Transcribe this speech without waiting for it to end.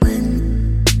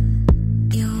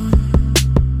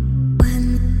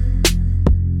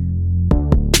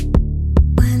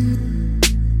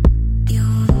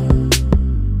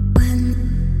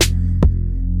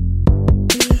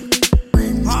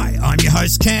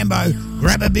Rambo,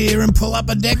 grab a beer and pull up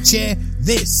a deck chair.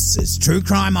 This is True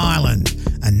Crime Island,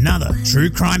 another true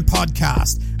crime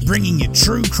podcast, bringing you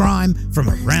true crime from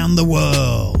around the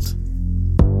world.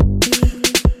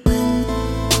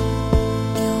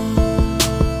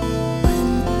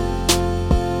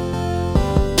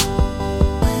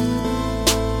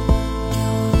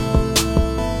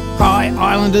 Hi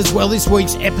Islanders, well this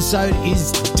week's episode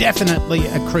is definitely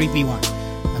a creepy one.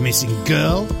 A missing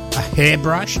girl, a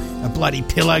hairbrush, a bloody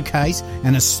pillowcase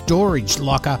and a storage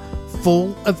locker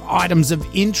full of items of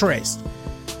interest.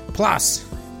 Plus,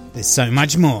 there's so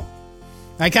much more.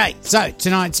 Okay, so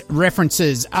tonight's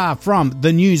references are from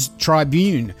the News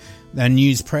Tribune, the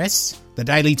News Press, the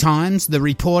Daily Times, the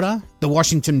Reporter, the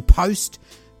Washington Post,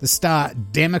 the Star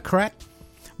Democrat,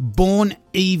 Born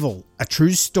Evil, a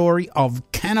true story of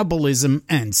cannibalism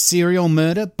and serial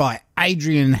murder by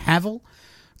Adrian Havel,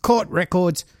 Court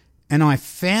Records, and I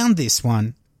found this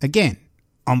one, again,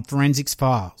 on Forensics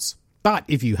Files. But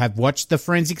if you have watched the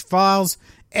Forensics Files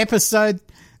episode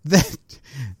that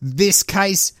this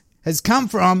case has come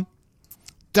from,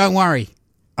 don't worry,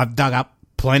 I've dug up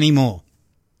plenty more.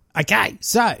 Okay,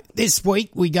 so this week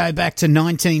we go back to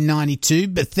 1992,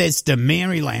 Bethesda,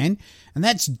 Maryland, and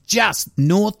that's just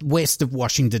northwest of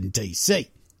Washington, D.C.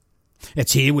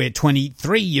 It's here where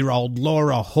 23-year-old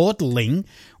Laura Hortling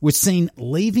was seen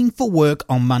leaving for work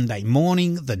on Monday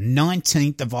morning, the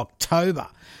 19th of October,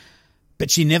 but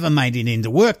she never made it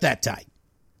into work that day.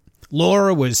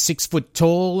 Laura was 6 foot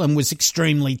tall and was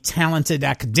extremely talented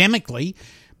academically,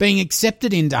 being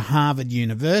accepted into Harvard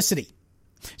University.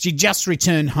 She just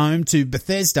returned home to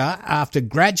Bethesda after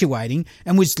graduating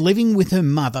and was living with her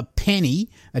mother, Penny,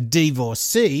 a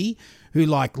divorcee, who,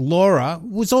 like Laura,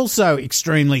 was also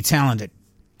extremely talented.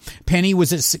 Penny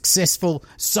was a successful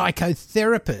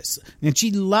psychotherapist, and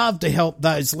she loved to help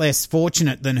those less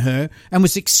fortunate than her and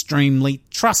was extremely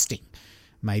trusting,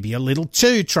 maybe a little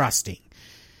too trusting.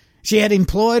 She had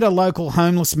employed a local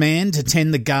homeless man to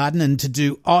tend the garden and to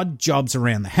do odd jobs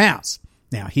around the house.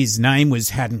 Now, his name was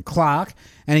Hadden Clark,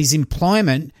 and his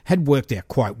employment had worked out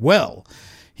quite well.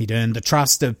 He'd earned the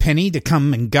trust of Penny to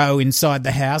come and go inside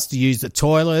the house to use the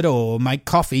toilet or make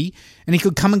coffee, and he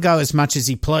could come and go as much as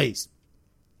he pleased.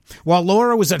 While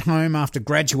Laura was at home after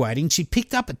graduating, she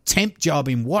picked up a temp job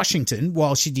in Washington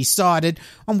while she decided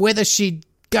on whether she'd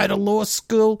go to law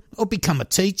school or become a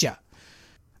teacher.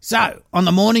 So, on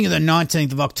the morning of the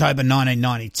 19th of October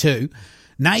 1992,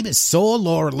 neighbours saw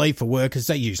Laura leave for work as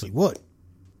they usually would.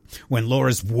 When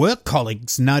Laura's work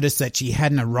colleagues noticed that she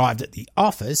hadn't arrived at the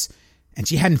office and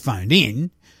she hadn't phoned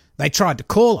in, they tried to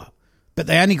call her, but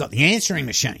they only got the answering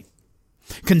machine.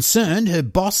 Concerned, her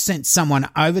boss sent someone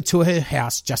over to her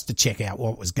house just to check out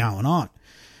what was going on.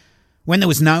 When there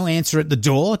was no answer at the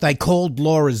door, they called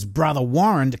Laura's brother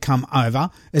Warren to come over,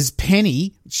 as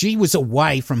Penny, she was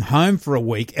away from home for a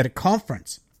week at a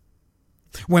conference.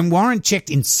 When Warren checked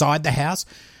inside the house,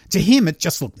 to him it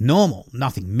just looked normal,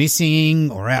 nothing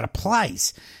missing or out of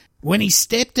place. When he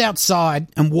stepped outside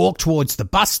and walked towards the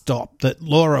bus stop that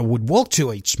Laura would walk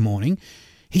to each morning,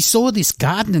 he saw this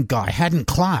gardener guy, Hadden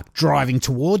Clark, driving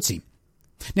towards him.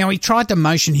 Now, he tried to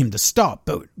motion him to stop,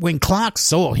 but when Clark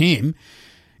saw him,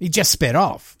 he just sped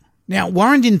off. Now,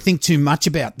 Warren didn't think too much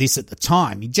about this at the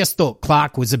time. He just thought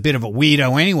Clark was a bit of a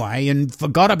weirdo anyway and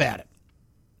forgot about it.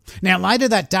 Now, later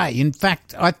that day, in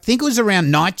fact, I think it was around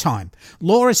night time,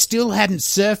 Laura still hadn't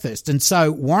surfaced, and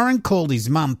so Warren called his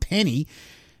mum, Penny,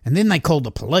 and then they called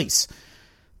the police.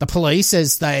 The police,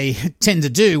 as they tend to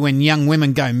do when young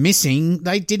women go missing,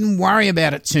 they didn't worry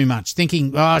about it too much,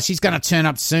 thinking, she's going to turn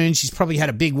up soon, she's probably had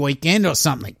a big weekend or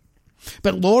something.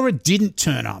 But Laura didn't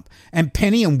turn up, and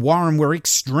Penny and Warren were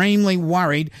extremely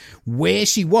worried where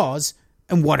she was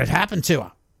and what had happened to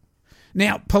her.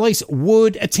 Now, police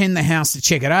would attend the house to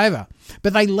check it over,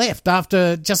 but they left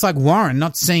after, just like Warren,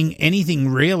 not seeing anything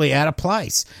really out of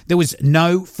place. There was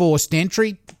no forced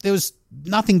entry. There was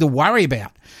nothing to worry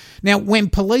about. Now, when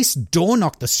police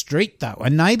door-knocked the street, though, a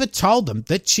neighbour told them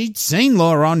that she'd seen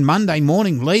Laura on Monday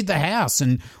morning leave the house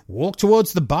and walk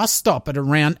towards the bus stop at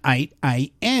around 8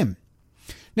 a.m.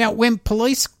 Now, when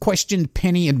police questioned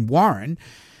Penny and Warren,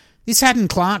 this Hadden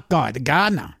Clark guy, the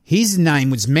gardener, his name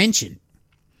was mentioned.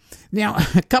 Now,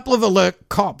 a couple of alert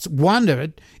cops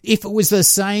wondered if it was the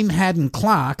same Hadden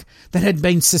Clark that had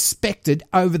been suspected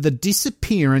over the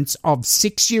disappearance of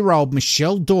 6-year-old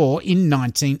Michelle Dorr in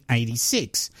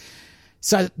 1986.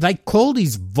 So they called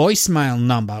his voicemail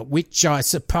number, which I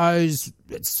suppose,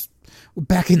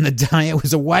 back in the day, it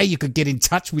was a way you could get in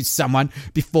touch with someone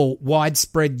before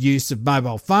widespread use of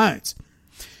mobile phones.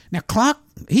 Now, Clark,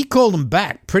 he called them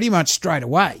back pretty much straight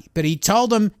away, but he told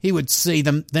them he would see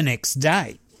them the next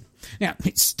day. Now,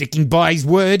 sticking by his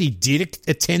word, he did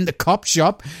attend the cop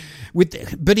shop,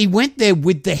 but he went there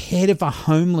with the head of a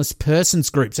homeless persons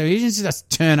group. So he didn't just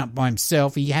turn up by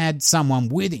himself. He had someone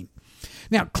with him.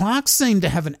 Now, Clark seemed to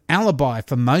have an alibi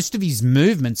for most of his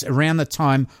movements around the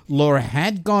time Laura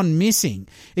had gone missing,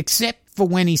 except for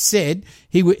when he said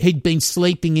he'd been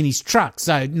sleeping in his truck,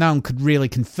 so no one could really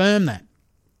confirm that.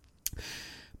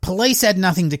 Police had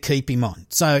nothing to keep him on,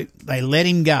 so they let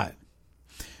him go.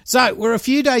 So we're a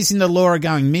few days into Laura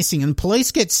going missing, and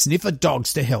police get sniffer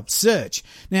dogs to help search.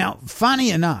 Now,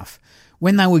 funny enough,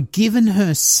 when they were given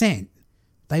her scent,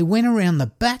 they went around the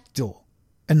back door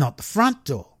and not the front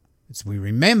door. As we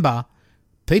remember,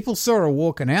 people saw her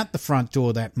walking out the front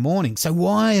door that morning, so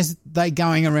why is they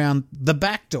going around the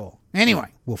back door? Anyway,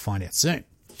 we'll find out soon.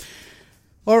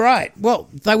 All right, well,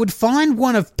 they would find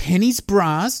one of Penny's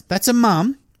bras, that's a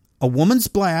mum, a woman's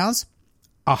blouse,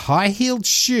 a high-heeled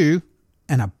shoe,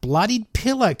 and a bloodied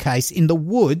pillowcase in the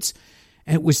woods,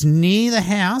 and it was near the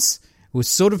house. It was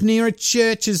sort of near a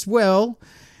church as well,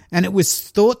 and it was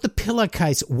thought the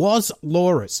pillowcase was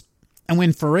Laura's. And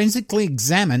when forensically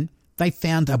examined, they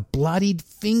found a bloodied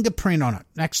fingerprint on it.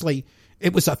 Actually,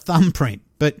 it was a thumbprint,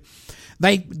 but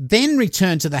they then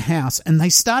returned to the house and they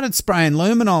started spraying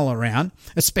luminol around,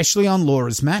 especially on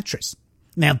Laura's mattress.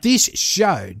 Now, this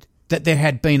showed that there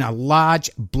had been a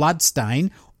large blood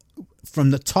stain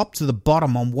from the top to the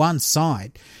bottom on one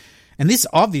side, and this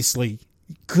obviously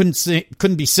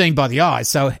couldn't be seen by the eye,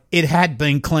 so it had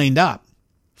been cleaned up.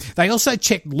 They also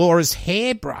checked Laura's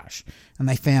hairbrush, and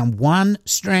they found one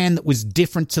strand that was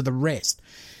different to the rest.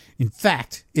 In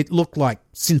fact, it looked like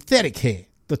synthetic hair,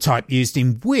 the type used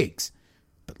in wigs.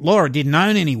 But Laura didn't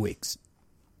own any wigs.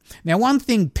 Now, one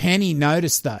thing Penny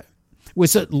noticed, though,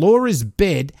 was that Laura's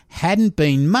bed hadn't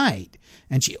been made,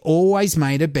 and she always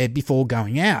made her bed before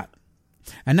going out.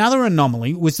 Another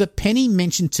anomaly was that Penny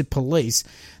mentioned to police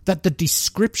that the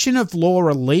description of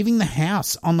Laura leaving the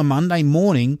house on the Monday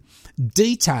morning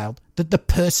detailed that the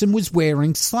person was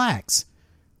wearing slacks.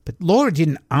 But Laura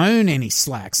didn't own any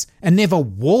slacks and never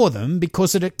wore them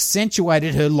because it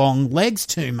accentuated her long legs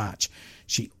too much.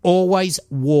 She always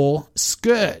wore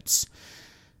skirts.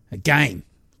 Again,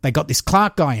 they got this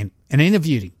Clark guy in and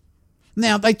interviewed him.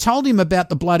 Now, they told him about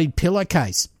the bloodied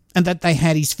pillowcase and that they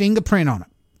had his fingerprint on it.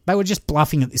 They were just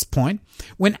bluffing at this point.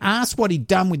 When asked what he'd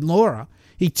done with Laura,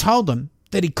 he told them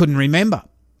that he couldn't remember.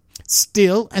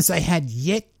 Still, as they had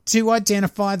yet to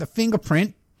identify the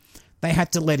fingerprint, they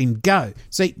had to let him go.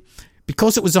 See,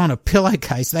 because it was on a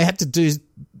pillowcase, they had to do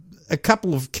a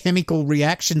couple of chemical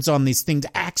reactions on this thing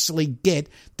to actually get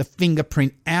the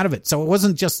fingerprint out of it. So it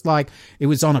wasn't just like it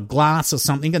was on a glass or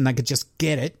something and they could just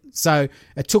get it. So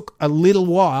it took a little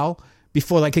while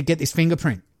before they could get this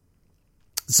fingerprint.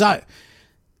 So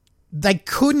they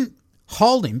couldn't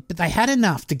hold him, but they had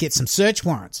enough to get some search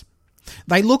warrants.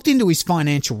 They looked into his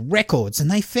financial records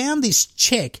and they found this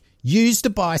check used to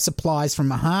buy supplies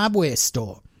from a hardware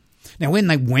store. Now, when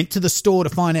they went to the store to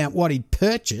find out what he'd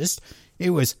purchased, it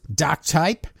was duct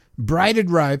tape, braided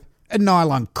rope, and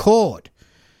nylon cord.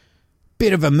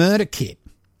 Bit of a murder kit.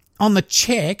 On the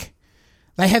check,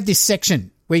 they have this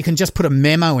section where you can just put a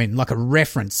memo in, like a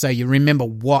reference, so you remember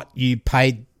what you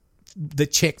paid the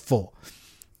check for.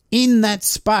 In that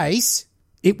space,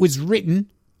 it was written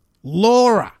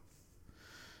Laura.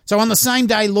 So on the same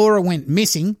day Laura went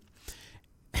missing,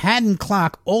 Hadden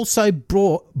Clark also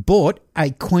bought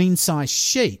a queen-size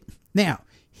sheet. Now,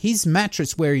 his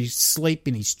mattress where he sleep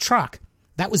in his truck,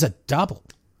 that was a double,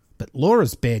 but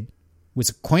Laura's bed was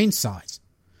a queen-size.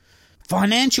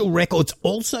 Financial records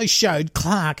also showed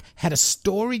Clark had a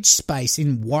storage space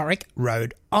in Warwick,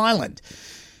 Rhode Island.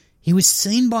 He was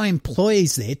seen by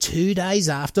employees there 2 days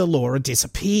after Laura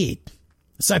disappeared.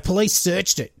 So police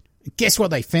searched it. Guess what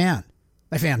they found?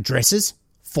 They found dresses,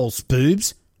 false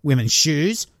boobs, women's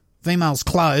shoes, females'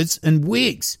 clothes, and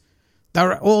wigs. They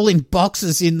were all in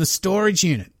boxes in the storage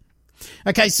unit.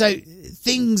 Okay, so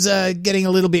things are getting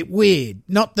a little bit weird.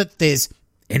 Not that there's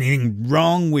anything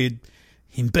wrong with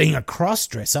him being a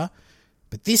cross-dresser,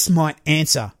 but this might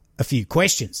answer a few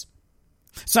questions.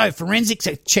 So forensics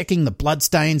are checking the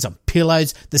bloodstains on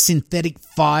pillows, the synthetic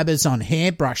fibres on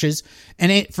hairbrushes,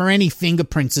 and for any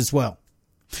fingerprints as well.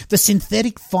 The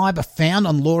synthetic fibre found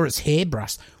on Laura's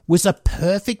hairbrush was a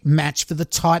perfect match for the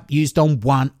type used on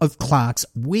one of Clark's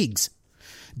wigs.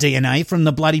 DNA from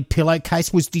the bloody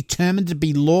pillowcase was determined to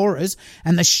be Laura's,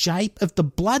 and the shape of the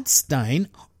blood stain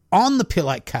on the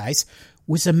pillowcase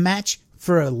was a match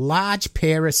for a large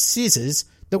pair of scissors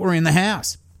that were in the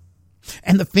house.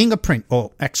 And the fingerprint,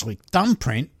 or actually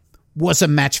thumbprint, was a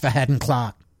match for Hadden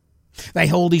Clark. They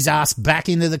hauled his ass back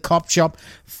into the cop shop,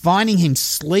 finding him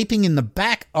sleeping in the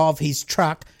back of his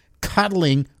truck,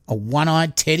 cuddling a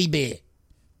one-eyed teddy bear.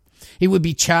 He would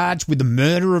be charged with the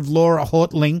murder of Laura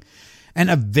Hortling and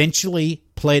eventually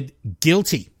pled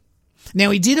guilty.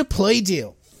 Now, he did a plea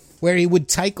deal where he would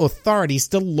take authorities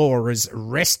to Laura's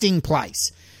resting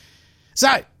place.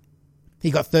 So,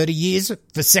 he got 30 years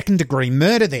for second-degree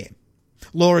murder there.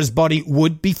 Laura's body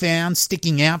would be found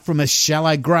sticking out from a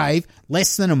shallow grave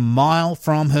less than a mile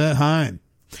from her home.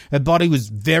 Her body was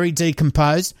very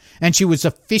decomposed and she was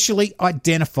officially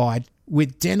identified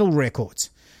with dental records.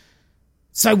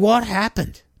 So what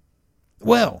happened?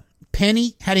 Well,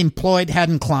 Penny had employed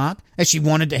Hadden Clark as she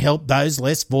wanted to help those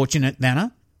less fortunate than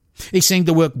her. He seemed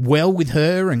to work well with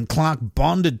her, and Clark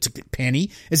bonded to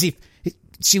Penny as if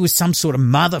she was some sort of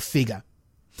mother figure.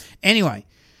 Anyway,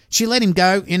 she let him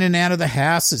go in and out of the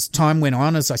house as time went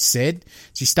on, as I said.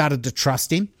 She started to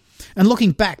trust him. And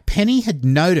looking back, Penny had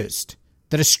noticed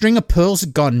that a string of pearls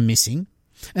had gone missing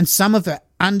and some of her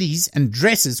undies and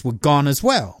dresses were gone as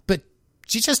well. But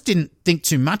she just didn't think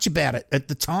too much about it at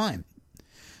the time.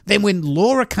 Then when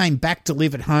Laura came back to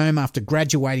live at home after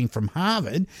graduating from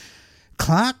Harvard,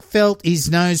 Clark felt his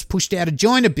nose pushed out of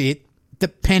joint a bit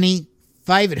that Penny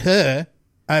favoured her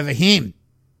over him.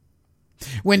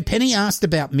 When Penny asked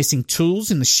about missing tools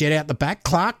in the shed out the back,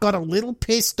 Clark got a little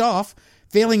pissed off,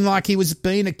 feeling like he was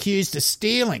being accused of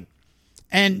stealing.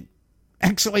 And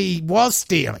actually he was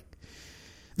stealing.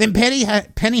 Then Penny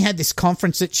had this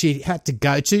conference that she had to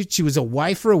go to. She was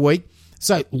away for a week,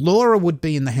 so Laura would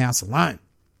be in the house alone.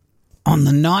 On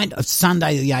the night of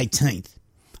Sunday the 18th,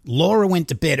 Laura went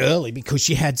to bed early because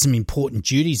she had some important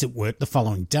duties at work the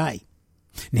following day.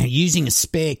 Now, using a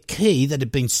spare key that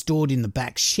had been stored in the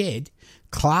back shed,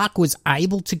 Clark was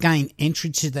able to gain entry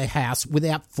to the house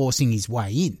without forcing his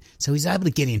way in, so he was able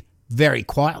to get in very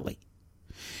quietly.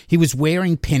 He was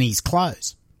wearing Penny's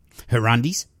clothes, her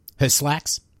undies, her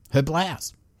slacks, her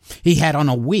blouse. He had on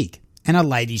a wig and a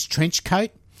lady's trench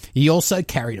coat. He also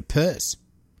carried a purse.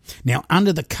 Now,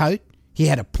 under the coat, he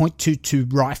had a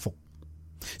 .22 rifle.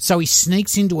 So he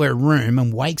sneaks into her room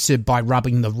and wakes her by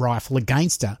rubbing the rifle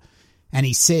against her, and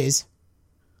he says,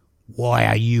 "Why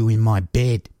are you in my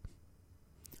bed?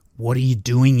 What are you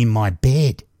doing in my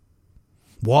bed?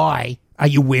 Why are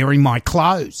you wearing my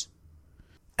clothes?"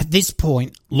 At this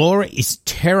point, Laura is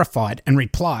terrified and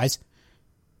replies,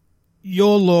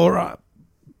 "You're Laura.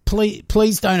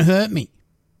 Please don't hurt me."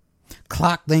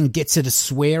 Clark then gets her to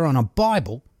swear on a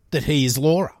Bible that he is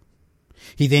Laura.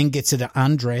 He then gets her to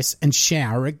undress and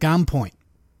shower at gunpoint.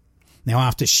 Now,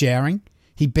 after showering,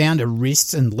 he bound her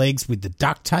wrists and legs with the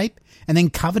duct tape and then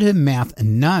covered her mouth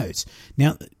and nose.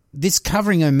 Now, this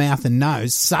covering her mouth and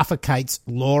nose suffocates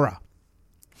Laura.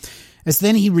 As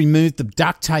then he removed the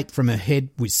duct tape from her head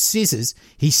with scissors,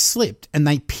 he slipped and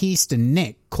they pierced her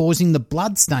neck, causing the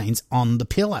bloodstains on the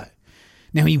pillow.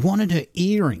 Now, he wanted her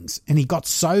earrings, and he got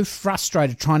so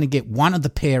frustrated trying to get one of the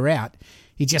pair out,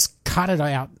 he just cut it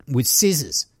out with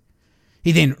scissors.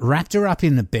 He then wrapped her up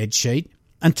in the bedsheet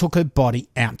and took her body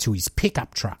out to his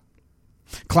pickup truck.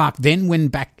 Clark then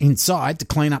went back inside to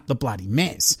clean up the bloody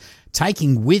mess,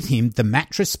 taking with him the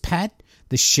mattress pad,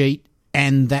 the sheet,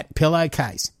 and that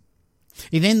pillowcase.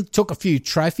 He then took a few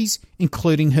trophies,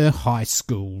 including her high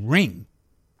school ring.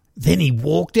 Then he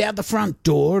walked out the front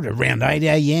door at around 8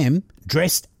 a.m,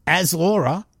 dressed as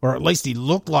Laura, or at least he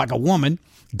looked like a woman,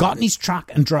 got in his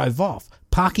truck and drove off,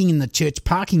 parking in the church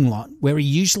parking lot where he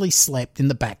usually slept in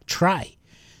the back tray.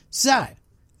 So,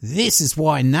 this is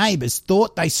why neighbours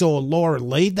thought they saw Laura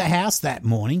leave the house that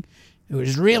morning. It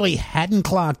was really Hadden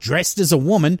Clark dressed as a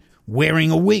woman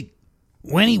wearing a wig.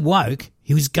 When he woke,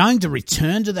 he was going to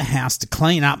return to the house to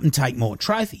clean up and take more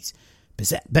trophies.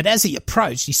 But as he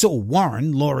approached, he saw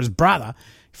Warren, Laura's brother,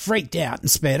 freaked out and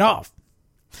sped off.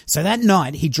 So that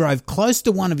night, he drove close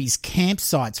to one of his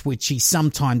campsites, which he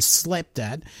sometimes slept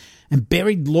at, and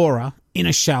buried Laura in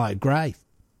a shallow grave.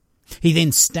 He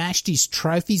then stashed his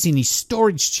trophies in his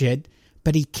storage shed,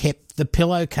 but he kept the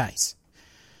pillowcase.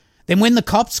 Then when the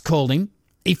cops called him,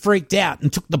 he freaked out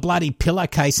and took the bloody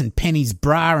pillowcase and Penny's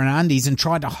bra and undies and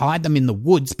tried to hide them in the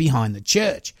woods behind the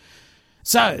church.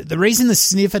 So the reason the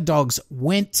sniffer dogs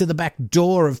went to the back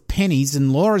door of Penny's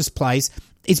and Laura's place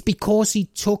is because he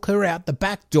took her out the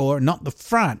back door, not the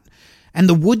front. And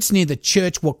the woods near the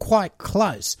church were quite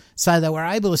close, so they were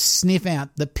able to sniff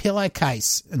out the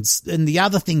pillowcase and the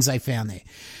other things they found there.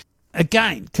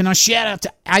 Again, can I shout out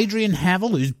to Adrian Havel,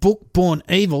 whose book, Born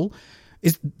Evil,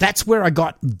 that's where I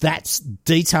got that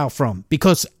detail from,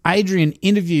 because Adrian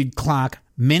interviewed Clark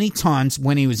many times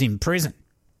when he was in prison.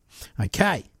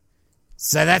 Okay,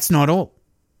 so that's not all.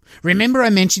 Remember I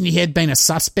mentioned he had been a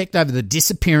suspect over the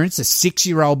disappearance of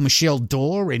 6-year-old Michelle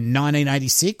Dawes in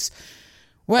 1986?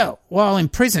 Well, while in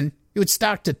prison, he would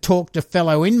start to talk to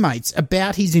fellow inmates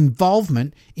about his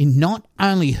involvement in not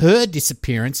only her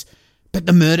disappearance, but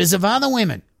the murders of other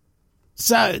women.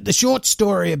 So the short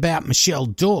story about Michelle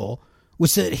Dawes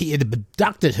was that he had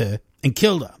abducted her and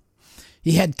killed her.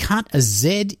 He had cut a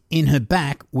Z in her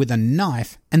back with a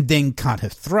knife and then cut her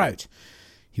throat.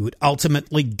 He would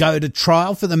ultimately go to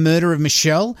trial for the murder of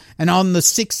Michelle, and on the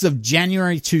 6th of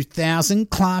January 2000,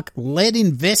 Clark led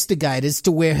investigators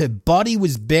to where her body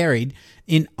was buried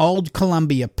in Old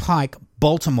Columbia Pike,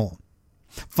 Baltimore.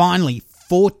 Finally,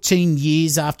 14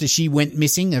 years after she went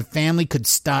missing, her family could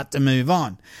start to move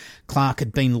on. Clark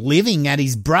had been living at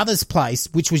his brother's place,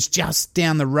 which was just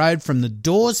down the road from the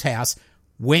Dawes house,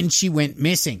 when she went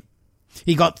missing.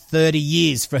 He got 30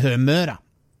 years for her murder.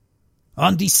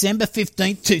 On December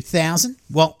 15, 2000,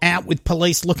 while out with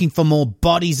police looking for more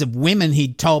bodies of women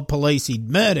he'd told police he'd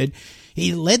murdered,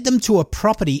 he led them to a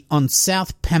property on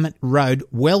South Pamet Road,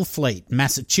 Wellfleet,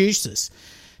 Massachusetts.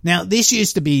 Now, this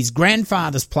used to be his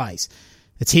grandfather's place.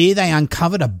 It's here they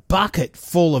uncovered a bucket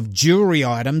full of jewellery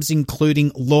items,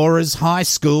 including Laura's high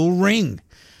school ring.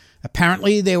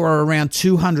 Apparently, there were around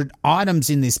 200 items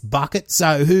in this bucket,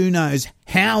 so who knows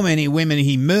how many women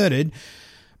he murdered.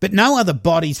 But no other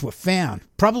bodies were found,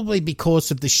 probably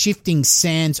because of the shifting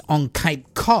sands on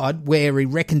Cape Cod, where he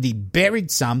reckoned he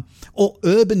buried some, or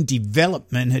urban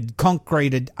development had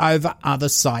concreted over other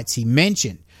sites he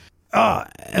mentioned. Oh,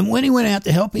 and when he went out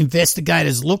to help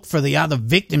investigators look for the other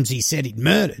victims he said he'd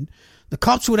murdered, the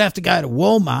cops would have to go to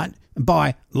Walmart and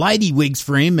buy lady wigs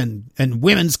for him and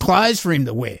women's clothes for him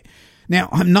to wear. Now,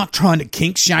 I'm not trying to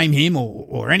kink shame him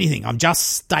or anything. I'm just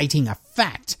stating a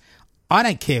fact. I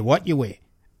don't care what you wear,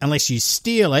 unless you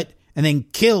steal it and then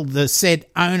kill the said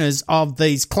owners of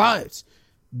these clothes.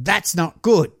 That's not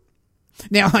good.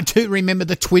 Now, I do remember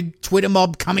the Twitter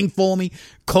mob coming for me,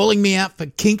 calling me out for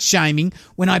kink shaming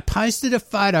when I posted a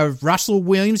photo of Russell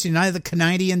Williams, you know, the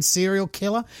Canadian serial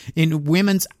killer, in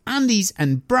women's undies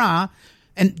and bra.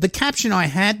 And the caption I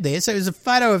had there, so it was a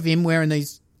photo of him wearing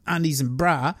these undies and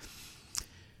bra.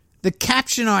 The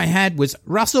caption I had was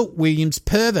Russell Williams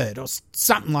pervert or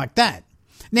something like that.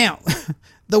 Now,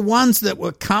 the ones that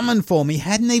were coming for me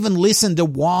hadn't even listened to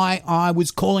why I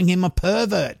was calling him a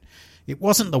pervert. It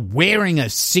wasn't the wearing of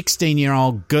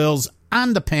 16-year-old girl's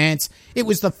underpants. It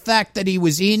was the fact that he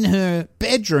was in her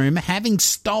bedroom having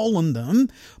stolen them,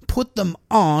 put them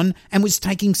on, and was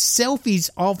taking selfies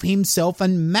of himself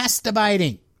and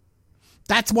masturbating.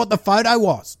 That's what the photo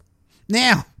was.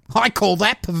 Now, I call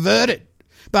that perverted.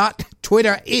 But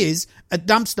Twitter is a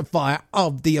dumpster fire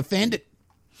of the offended.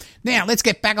 Now, let's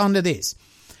get back onto this.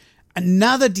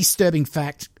 Another disturbing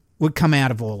fact would come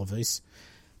out of all of this.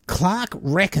 Clark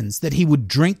reckons that he would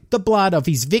drink the blood of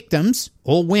his victims,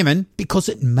 all women, because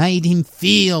it made him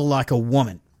feel like a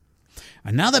woman.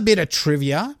 Another bit of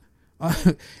trivia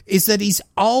is that his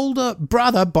older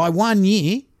brother by 1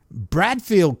 year,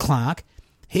 Bradfield Clark,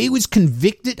 he was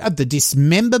convicted of the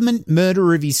dismemberment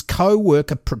murder of his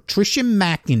co-worker Patricia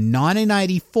Mack in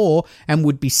 1984 and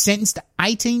would be sentenced to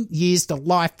 18 years to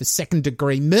life for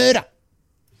second-degree murder.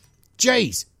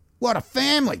 Jeez, what a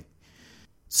family.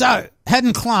 So,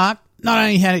 Hadden Clark not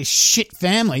only had a shit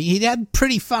family, he'd had a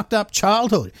pretty fucked up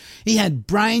childhood. He had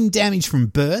brain damage from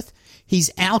birth. His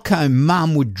alco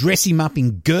mum would dress him up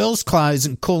in girls' clothes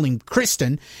and call him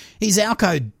Kristen. His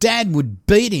alco dad would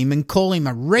beat him and call him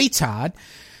a retard.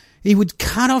 He would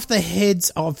cut off the heads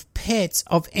of pets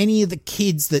of any of the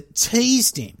kids that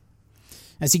teased him.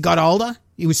 As he got older,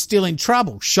 he was still in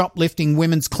trouble, shoplifting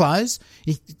women's clothes,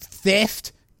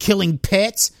 theft, killing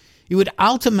pets. He would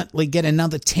ultimately get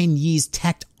another 10 years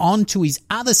tacked onto his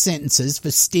other sentences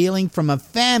for stealing from a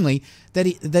family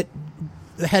that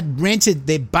had rented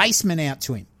their basement out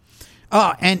to him.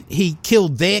 Oh, and he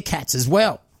killed their cats as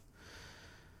well.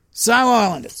 So,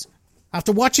 Islanders,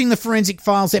 after watching the Forensic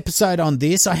Files episode on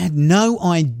this, I had no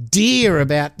idea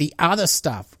about the other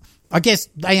stuff. I guess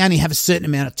they only have a certain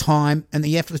amount of time and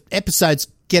the episodes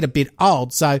get a bit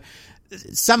old, so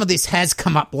some of this has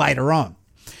come up later on.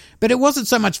 But it wasn't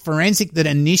so much forensic that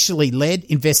initially led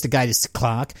investigators to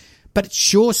Clark, but it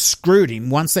sure screwed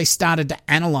him once they started to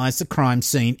analyse the crime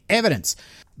scene evidence.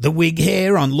 The wig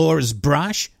hair on Laura's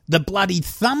brush, the bloody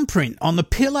thumbprint on the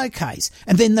pillowcase,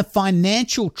 and then the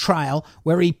financial trail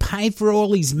where he paid for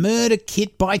all his murder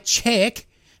kit by cheque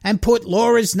and put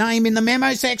Laura's name in the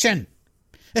memo section.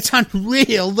 It's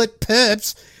unreal that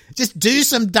perps just do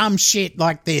some dumb shit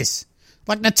like this.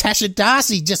 Like Natasha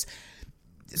Darcy just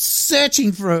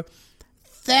searching for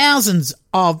thousands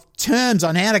of terms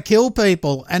on how to kill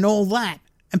people and all that.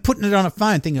 and putting it on a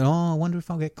phone thinking, I wonder if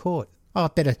I'll get caught. I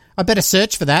better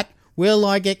search for that. Will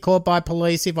I get caught by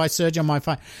police if I search on my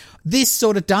phone? This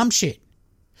sort of dumb shit.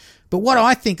 But what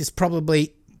I think is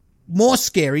probably more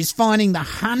scary is finding the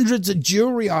hundreds of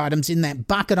jewellery items in that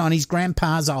bucket on his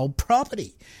grandpa's old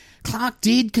property. Clark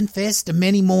did confess to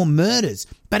many more murders,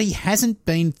 but he hasn't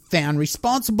been found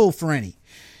responsible for any.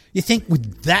 You think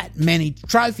with that many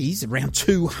trophies, around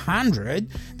 200,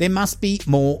 there must be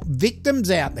more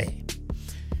victims out there.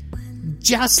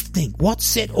 Just think, what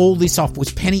set all this off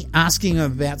was Penny asking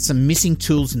him about some missing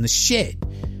tools in the shed.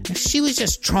 Now, she was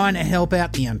just trying to help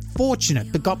out the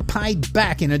unfortunate, but got paid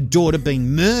back in her daughter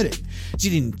being murdered. She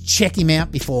didn't check him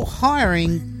out before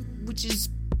hiring, which is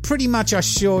pretty much, I'm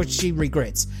sure, she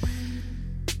regrets.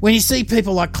 When you see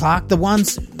people like Clark, the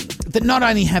ones that not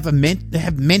only have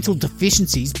mental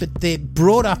deficiencies, but they're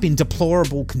brought up in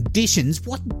deplorable conditions,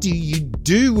 what do you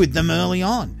do with them early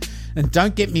on? And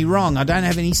don't get me wrong, I don't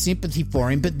have any sympathy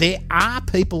for him, but there are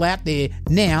people out there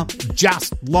now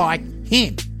just like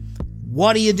him.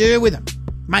 What do you do with them?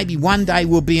 Maybe one day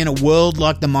we'll be in a world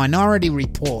like the Minority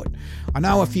Report. I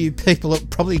know a few people that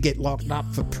probably get locked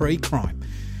up for pre-crime.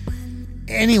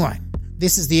 Anyway,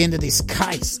 this is the end of this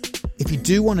case. If you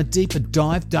do want a deeper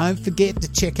dive, don't forget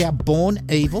to check out Born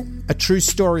Evil, a true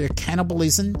story of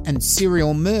cannibalism and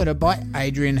serial murder by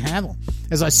Adrian Havel.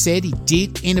 As I said, he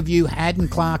did interview Hadden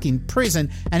Clark in prison,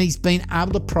 and he's been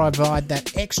able to provide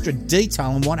that extra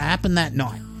detail on what happened that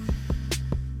night.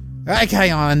 Okay,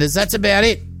 Islanders, that's about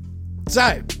it. So,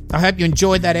 I hope you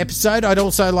enjoyed that episode. I'd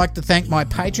also like to thank my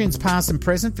patrons, past and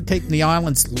present, for keeping the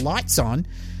island's lights on.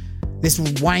 This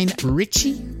is Wayne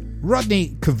Ritchie, Rodney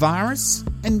Kavaris,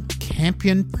 and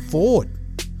Campion Ford.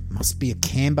 Must be a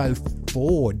Cambo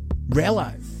Ford.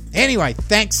 Rello. Anyway,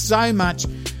 thanks so much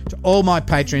to all my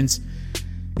patrons.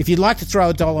 If you'd like to throw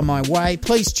a dollar my way,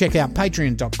 please check out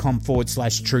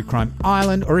patreon.com/True Crime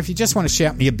Island, or if you just want to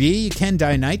shout me a beer, you can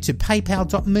donate to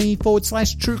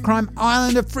paypal.me/True Crime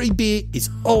Island. A free beer is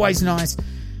always nice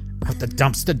after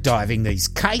dumpster diving these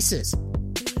cases.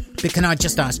 But can I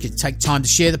just ask you to take time to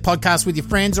share the podcast with your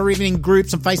friends, or even in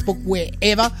groups on Facebook,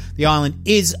 wherever? The Island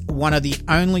is one of the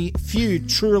only few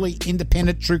truly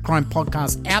independent true crime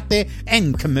podcasts out there,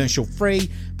 and commercial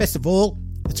free. Best of all,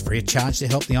 it's free of charge to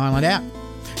help the Island out.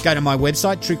 Go to my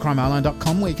website,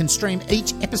 truecrimeisland.com, where you can stream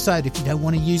each episode if you don't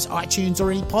want to use iTunes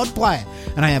or any pod player.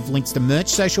 And I have links to merch,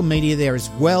 social media there as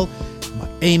well. My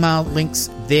email links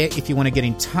there if you want to get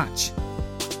in touch.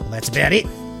 Well, that's about it.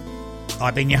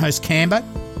 I've been your host, Cambo.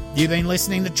 You've been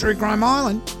listening to True Crime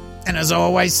Island. And as I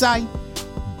always say,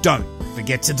 don't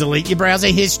forget to delete your browser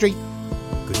history.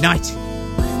 Good night.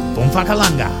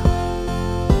 Bumfakalanga.